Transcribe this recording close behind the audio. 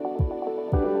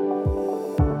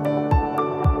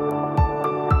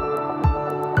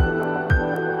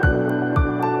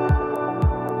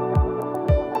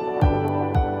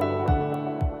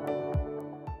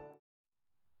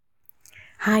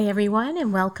Hi, everyone,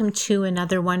 and welcome to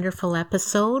another wonderful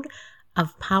episode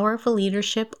of Powerful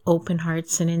Leadership, Open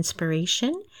Hearts, and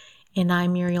Inspiration. And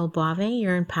I'm Muriel Boave,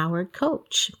 your Empowered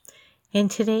Coach.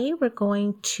 And today we're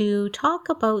going to talk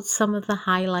about some of the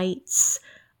highlights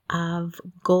of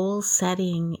goal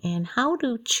setting and how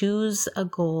to choose a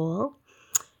goal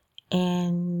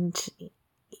and,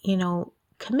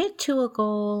 commit to a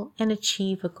goal and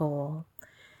achieve a goal.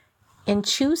 And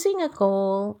choosing a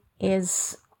goal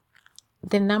is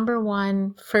the number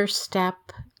one first step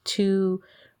to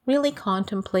really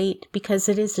contemplate, because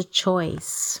it is a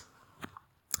choice.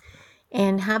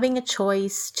 And having a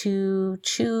choice to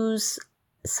choose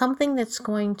something that's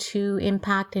going to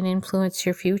impact and influence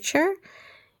your future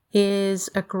is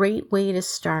a great way to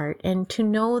start. And to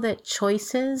know that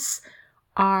choices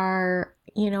are,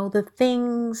 the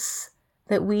things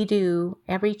that we do,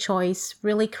 every choice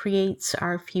really creates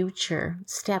our future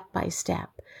step by step.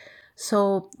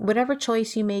 So whatever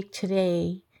choice you make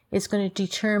today is going to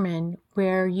determine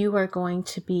where you are going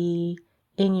to be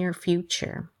in your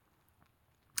future.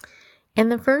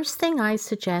 And the first thing I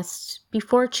suggest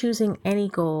before choosing any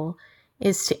goal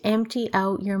is to empty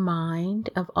out your mind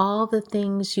of all the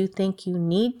things you think you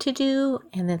need to do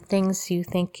and the things you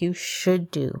think you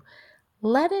should do.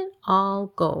 Let it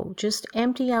all go. Just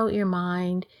empty out your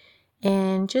mind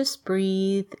and just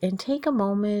breathe and take a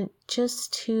moment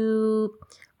just to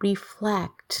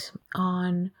reflect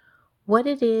on what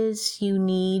it is you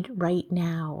need right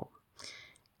now.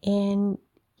 And,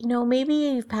 maybe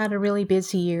you've had a really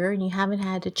busy year and you haven't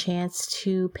had a chance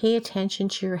to pay attention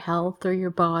to your health or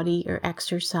your body or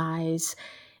exercise.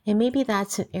 And maybe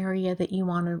that's an area that you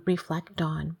want to reflect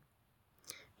on.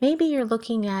 Maybe you're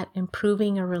looking at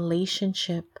improving a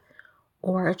relationship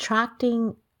or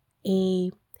attracting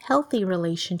a healthy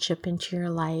relationship into your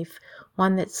life,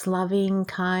 one that's loving,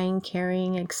 kind,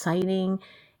 caring, exciting,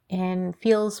 and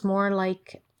feels more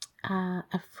like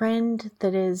a friend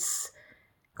that is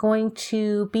going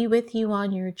to be with you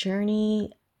on your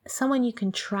journey, someone you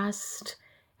can trust,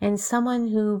 and someone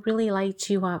who really lights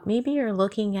you up. Maybe you're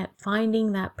looking at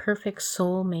finding that perfect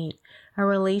soulmate, a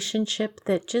relationship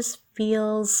that just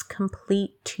feels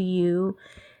complete to you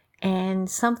and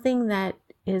something that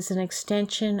is an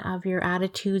extension of your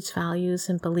attitudes, values,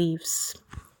 and beliefs.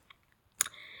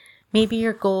 Maybe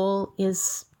your goal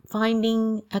is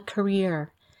finding a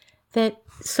career that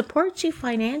supports you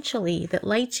financially, that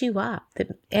lights you up,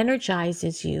 that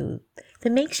energizes you,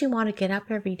 that makes you want to get up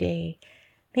every day.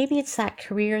 Maybe it's that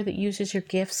career that uses your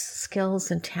gifts,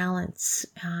 skills, and talents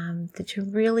that you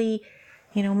really,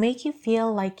 make you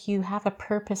feel like you have a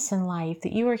purpose in life,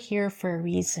 that you are here for a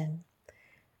reason.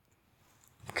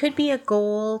 Could be a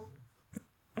goal,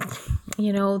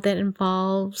 that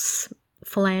involves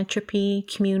philanthropy,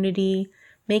 community,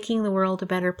 making the world a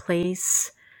better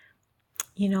place.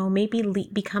 Maybe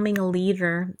becoming a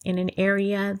leader in an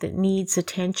area that needs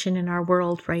attention in our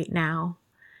world right now.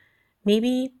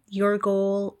 Maybe your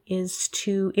goal is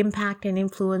to impact and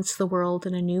influence the world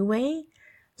in a new way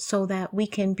so that we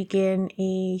can begin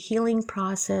a healing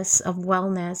process of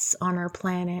wellness on our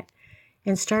planet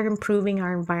and start improving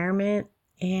our environment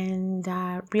and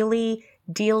really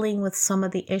dealing with some of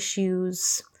the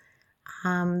issues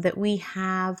that we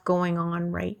have going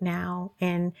on right now,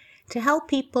 and to help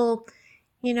people,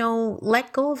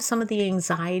 let go of some of the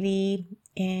anxiety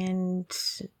and,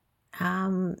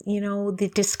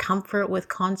 the discomfort with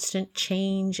constant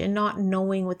change and not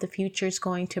knowing what the future is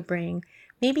going to bring.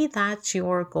 Maybe that's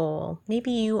your goal. Maybe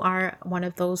you are one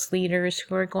of those leaders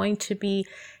who are going to be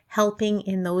helping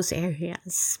in those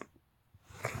areas.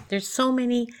 There's so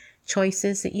many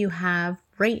choices that you have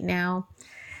right now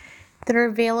that are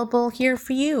available here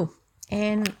for you.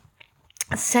 And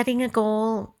setting a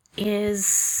goal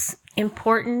is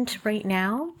important right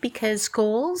now because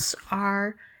goals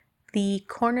are the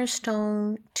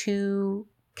cornerstone to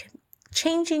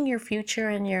changing your future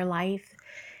and your life.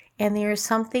 And there's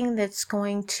something that's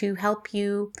going to help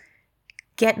you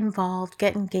get involved,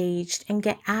 get engaged, and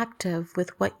get active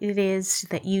with what it is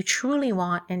that you truly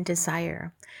want and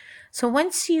desire. So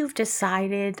once you've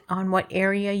decided on what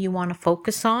area you want to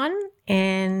focus on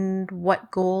and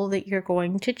what goal that you're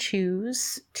going to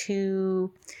choose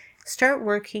to start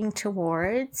working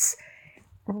towards,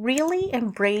 really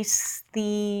embrace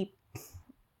the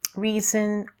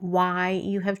reason why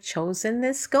you have chosen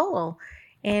this goal.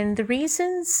 And the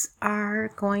reasons are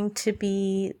going to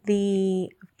be the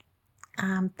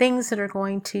things that are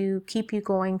going to keep you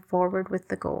going forward with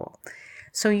the goal.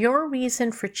 So your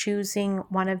reason for choosing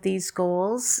one of these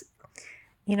goals,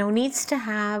 needs to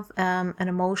have an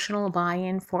emotional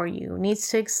buy-in for you, needs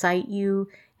to excite you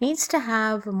needs to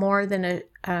have more than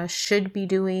a should be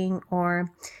doing,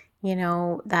 or,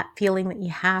 that feeling that you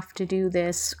have to do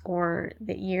this, or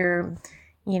that you're,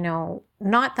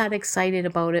 not that excited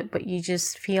about it, but you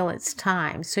just feel it's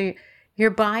time. So your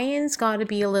buy-in's got to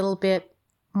be a little bit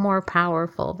more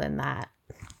powerful than that.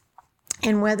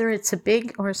 And whether it's a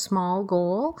big or small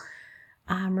goal,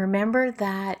 remember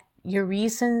that your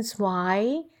reasons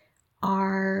why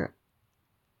are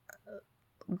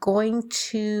going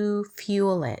to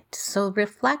fuel it. So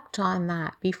reflect on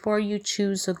that before you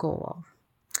choose a goal.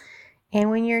 And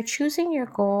when you're choosing your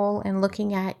goal and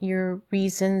looking at your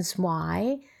reasons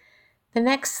why, the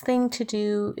next thing to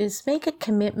do is make a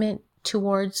commitment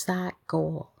towards that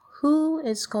goal. Who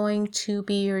is going to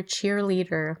be your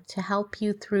cheerleader to help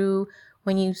you through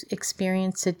when you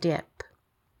experience a dip?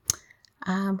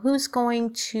 Who's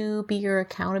going to be your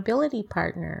accountability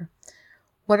partner?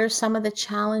 What are some of the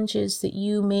challenges that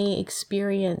you may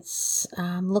experience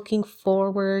looking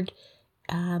forward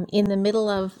in the middle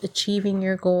of achieving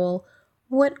your goal?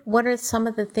 What are some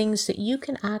of the things that you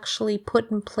can actually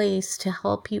put in place to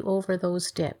help you over those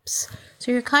dips?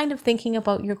 So you're kind of thinking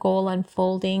about your goal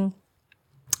unfolding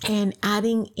and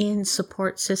adding in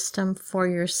support system for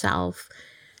yourself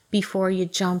before you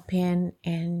jump in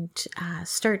and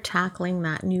start tackling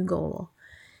that new goal.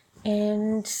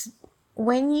 And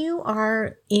when you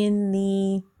are in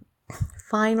the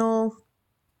final,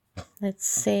 let's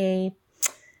say,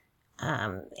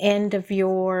 end of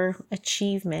your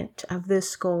achievement of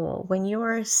this goal, when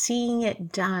you're seeing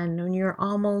it done, when you're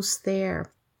almost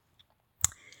there,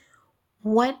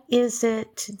 what is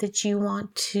it that you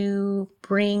want to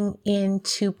bring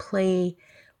into play?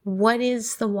 What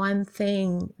is the one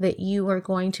thing that you are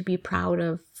going to be proud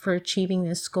of for achieving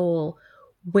this goal?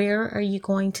 Where are you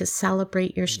going to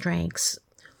celebrate your strengths?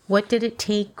 What did it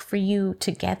take for you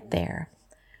to get there?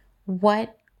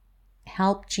 What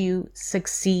helped you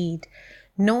succeed?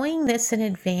 Knowing this in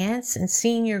advance and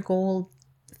seeing your goal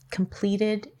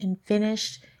completed and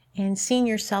finished and seeing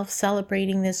yourself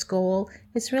celebrating this goal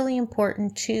is really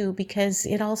important too, because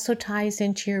it also ties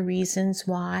into your reasons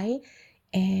why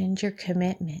and your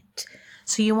commitment.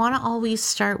 So you want to always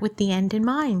start with the end in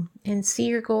mind and see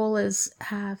your goal as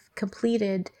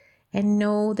completed, and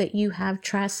know that you have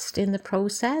trust in the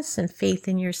process and faith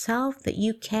in yourself that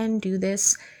you can do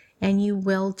this and you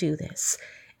will do this.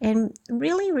 And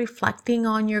really reflecting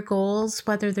on your goals,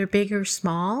 whether they're big or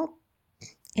small,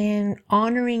 and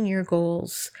honoring your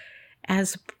goals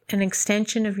as an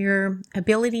extension of your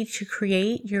ability to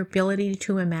create, your ability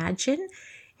to imagine,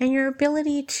 and your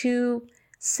ability to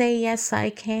say, yes, I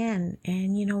can,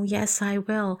 and, yes, I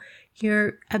will.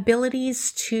 Your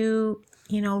abilities to,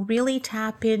 really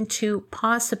tap into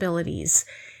possibilities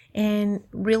and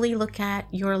really look at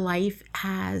your life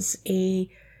as a,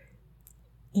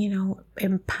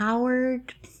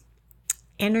 empowered,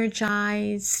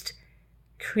 energized,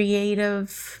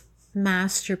 creative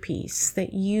masterpiece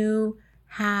that you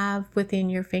have within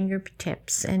your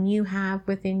fingertips and you have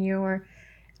within your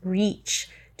reach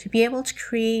to be able to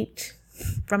create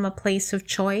from a place of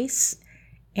choice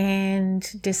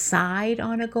and decide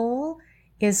on a goal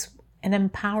is an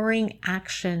empowering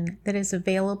action that is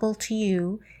available to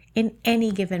you in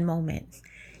any given moment.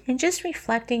 And just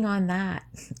reflecting on that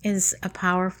is a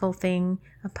powerful thing,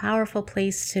 a powerful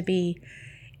place to be.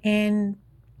 And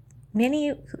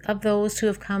many of those who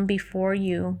have come before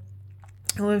you,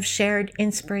 who have shared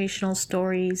inspirational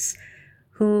stories,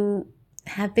 who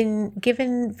have been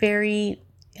given very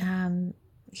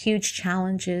huge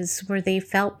challenges where they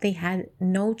felt they had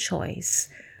no choice,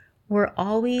 were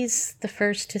always the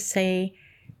first to say,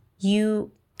 you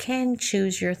can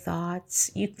choose your thoughts,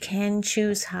 you can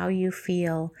choose how you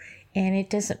feel, and it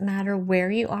doesn't matter where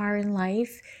you are in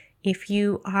life. If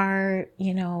you are,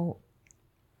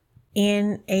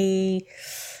 in a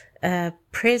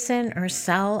prison or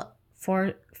cell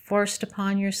forced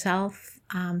upon yourself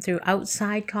through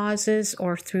outside causes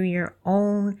or through your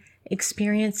own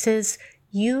experiences,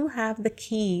 you have the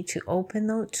key to open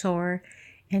the door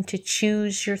and to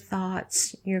choose your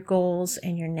thoughts, your goals,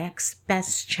 and your next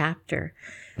best chapter.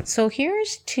 So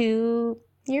here's your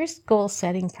goal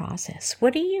setting process.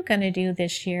 What are you going to do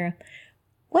this year?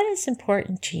 What is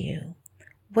important to you?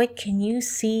 What can you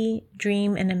see,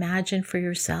 dream, and imagine for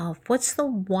yourself? What's the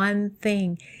one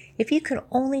thing? If you could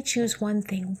only choose one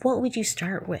thing, what would you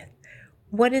start with?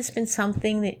 What has been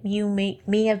something that you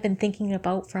may have been thinking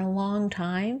about for a long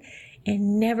time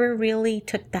and never really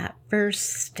took that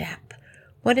first step?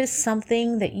 What is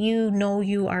something that you know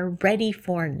you are ready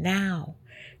for now?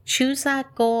 Choose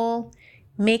that goal,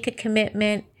 make a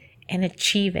commitment, and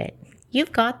achieve it.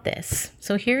 You've got this.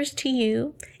 So here's to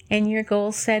you and your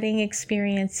goal setting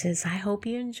experiences. I hope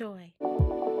you enjoy.